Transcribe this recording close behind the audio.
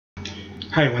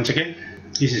Hi once again,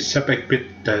 this is Surpac pit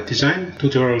design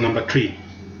tutorial number 3.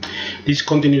 This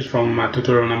continues from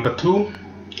tutorial number 2.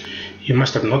 You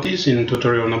must have noticed in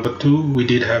tutorial number 2 we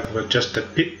did have just a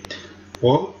pit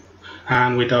wall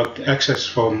and without access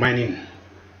for mining.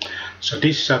 So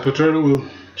this tutorial will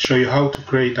show you how to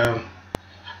create an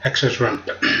access ramp.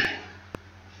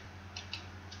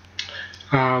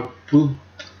 We'll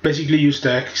basically use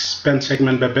the bend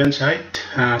segment by bench height,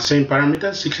 same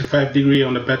parameters, 65 degree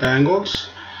on the beta angles.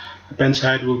 The bench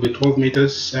height will be 12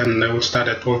 meters and we'll start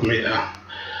at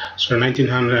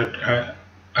 1900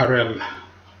 RL.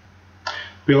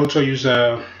 We also use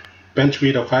a bench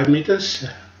width of 5 meters.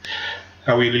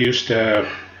 I will use the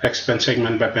bend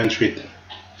segment by bench width.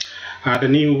 The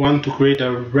new one to create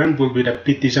a ramp will be the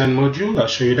pit design module. I'll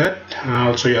show you that.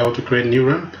 I'll show you how to create a new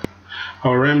ramp.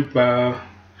 Our ramp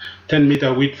 10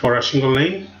 meter width for a single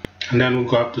lane, and then we'll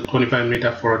go up to 25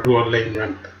 meter for a dual lane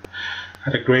ramp.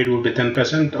 The grade will be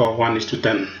 10% or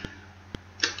 1:10.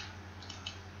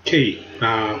 Okay,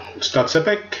 we'll start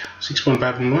Surpac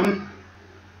 6.5.1.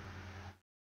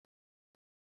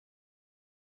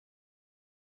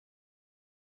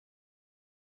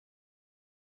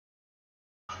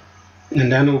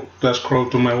 And then I'll just scroll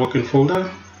to my working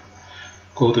folder,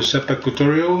 go to Surpac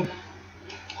tutorial,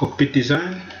 go pit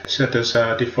design, set as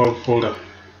a default folder.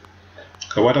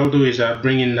 Okay, what I'll do is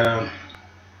bring in the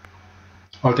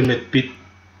ultimate pit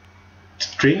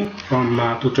string from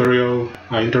tutorial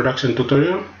introduction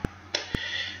tutorial.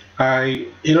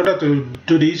 In order to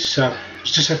do this, you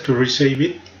just have to resave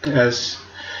it as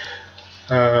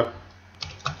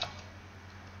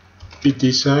pit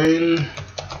design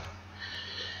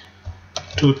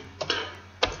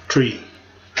 2.3.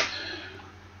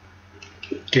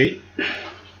 Okay,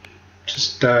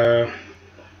 just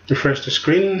refresh the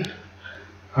screen.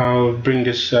 I'll bring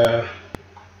this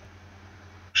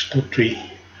 2.3.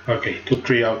 Okay,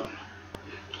 2.3 out.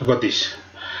 I got this.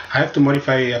 I have to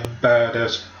modify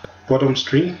the bottom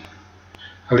string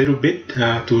a little bit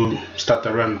to start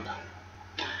the ramp.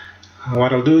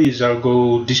 What I'll do is I'll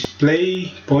go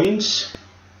display points,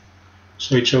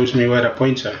 so it shows me where the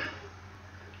points are.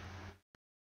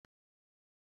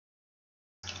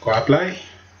 Go apply,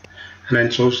 and then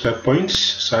shows the points.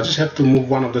 So I just have to move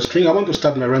one of the string. I want to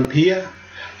start my ramp here,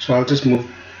 so I'll just move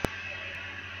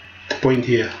the point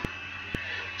here.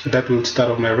 So that will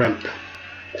start off my ramp.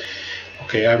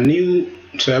 Okay, I'm new.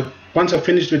 So once I've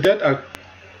finished with that, I'll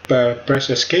press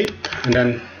escape and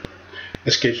then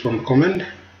escape from the command.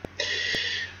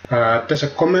 There's a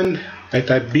command. I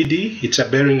type BD. It's a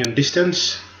bearing and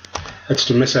distance. That's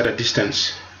to measure the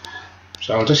distance.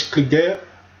 So I'll just click there.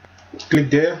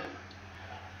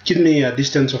 Give me a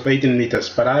distance of 18 meters,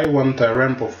 but I want a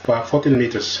ramp of 14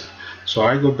 meters. So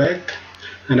I go back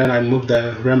and then I move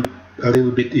the ramp a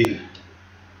little bit in,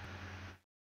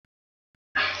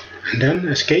 and then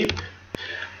escape.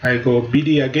 I go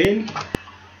BD again.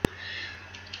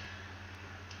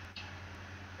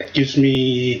 It gives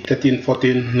me 13,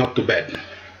 14, not too bad.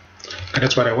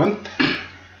 That's what I want.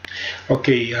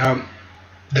 Okay,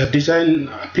 the design,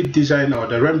 pit design or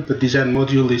the ramp design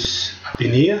module is up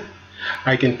in here.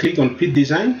 I can click on pit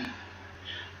design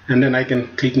and then I can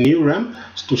click new ramp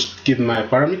to give my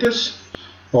parameters,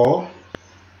 or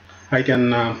I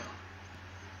can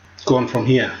go on from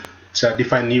here. It's a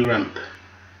define new ramp.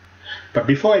 But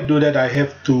before I do that, I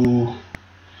have to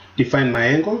define my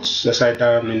angles as I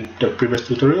done in the previous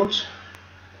tutorials.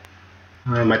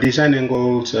 My design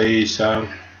angles is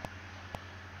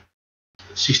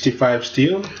 65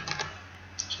 still,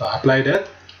 so I apply that.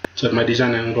 So my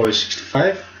design angle is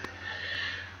 65.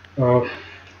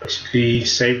 Basically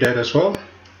save that as well,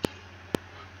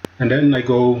 and then I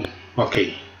go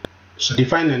OK. So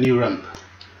define a new ramp.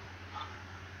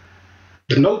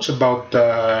 The notes about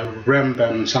the ramp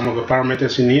and some of the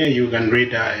parameters in here you can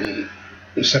read in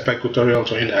Surpac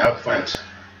tutorials or in the help files.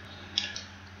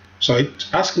 So it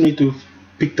asked me to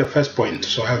pick the first point,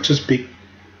 so I'll just pick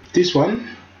this one,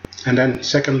 and then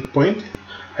second point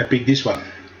I pick this one.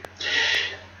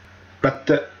 But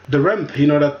the ramp,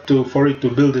 in order for it to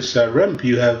build this ramp,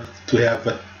 you have to have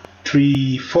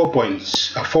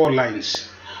 4 lines.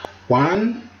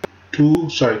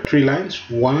 3 lines,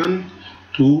 1,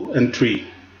 2, and 3.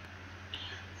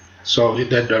 So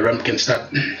that the ramp can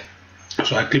start.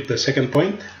 So I click the second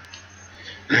point,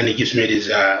 and it gives me this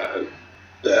to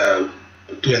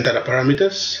enter the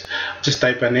parameters. Just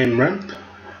type a name ramp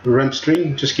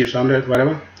string, just gives 100,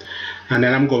 whatever. And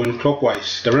then I'm going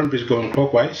clockwise. The ramp is going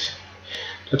clockwise.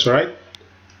 That's right.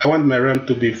 I want my ramp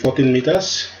to be 14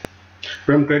 meters.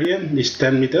 Ramp gradient is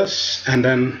 10 meters, and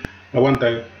then I want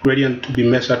the gradient to be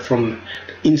measured from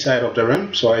the inside of the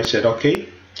ramp. So I said OK.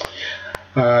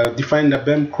 Define the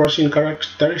BEM crossing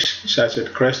characteristics. I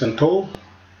said crest and toe.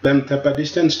 BEM taper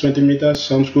distance 20 meters,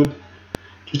 sounds good.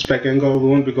 Switchback angle, we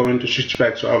won't be going to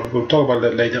switchback, so we'll talk about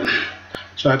that later.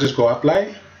 So I just go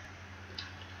apply,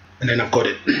 and then I've got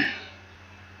it.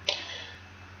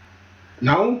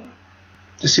 Now,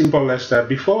 as simple as that.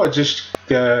 Before, I just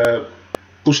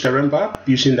push the ramp up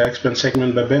using the expand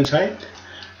segment by bend height.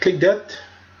 Click that.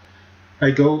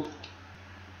 I go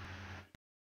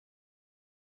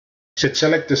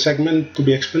select the segment to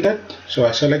be expanded. So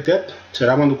I select that. So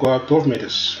I want to go up 12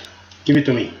 meters. Give it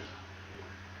to me.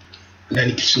 And then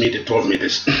it gives me the 12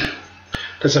 meters.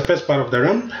 That's the first part of the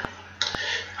ramp.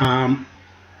 And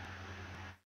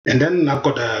then I've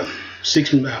got a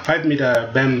 5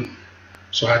 meter BEM.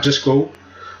 So I just go,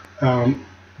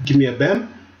 give me a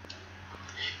BEM.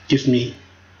 Gives me,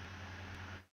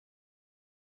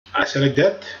 I select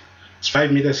that. It's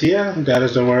 5 meters here. The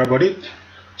others, don't worry about it.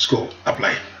 Let's go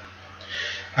apply.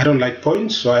 I don't like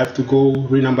points, so I have to go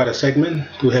renumber the segment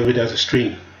to have it as a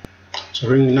string. So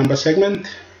renumber segment.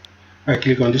 I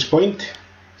click on this point,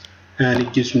 and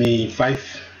it gives me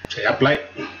 5. Say apply.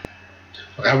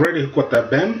 I've already got the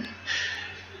BEM.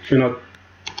 If you're not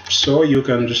so, you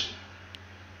can just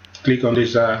click on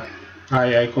this eye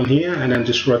icon here and then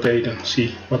just rotate and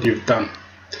see what you've done.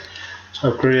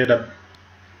 So I've created a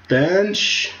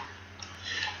bench.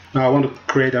 Now I want to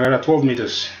create another 12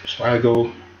 meters. So I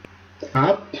go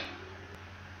up.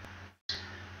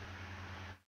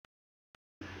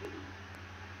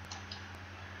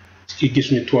 It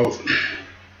gives me 12.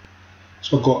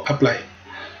 So go apply.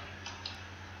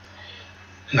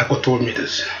 And I got 12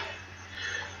 meters.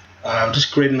 I'll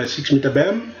just create my 6 meter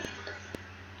BEM.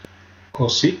 Go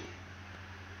see.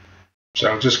 So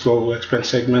I'll just go expand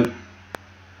segment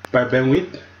by BEM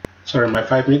width. Sorry, my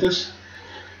 5 meters.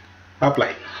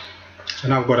 Apply. So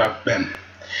now I've got a BEM.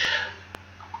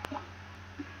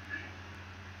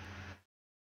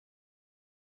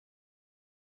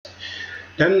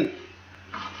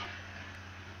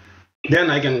 Then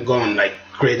I can go and like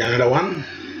create another one.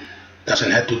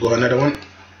 Doesn't have to go another one.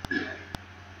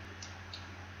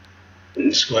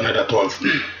 Let's go another 12.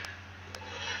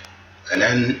 And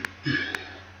then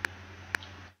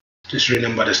just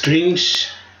renumber the strings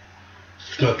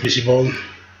if not visible.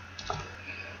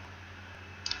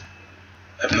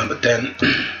 Number 10.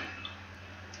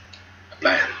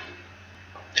 Apply.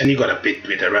 Then you got a pit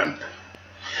with a ramp.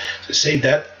 So save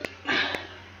that.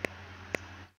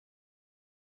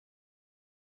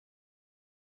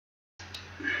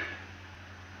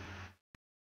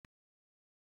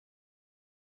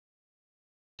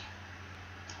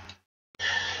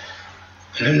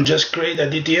 And then just create a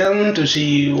DTM to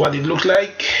see what it looks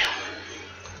like.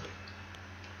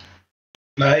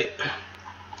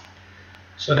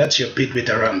 So that's your pit with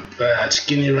a ramp,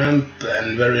 skinny ramp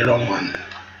and very long one.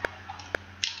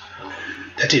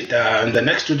 That's it. In the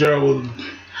next tutorial will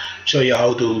show you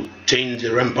how to change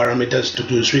the ramp parameters to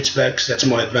do switchbacks. That's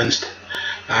more advanced,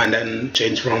 and then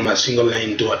change from a single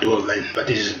lane to a dual lane. But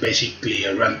this is basically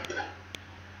a ramp,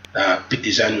 pit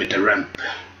design with a ramp.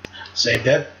 Save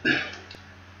that.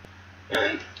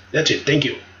 And that's it. Thank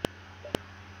you.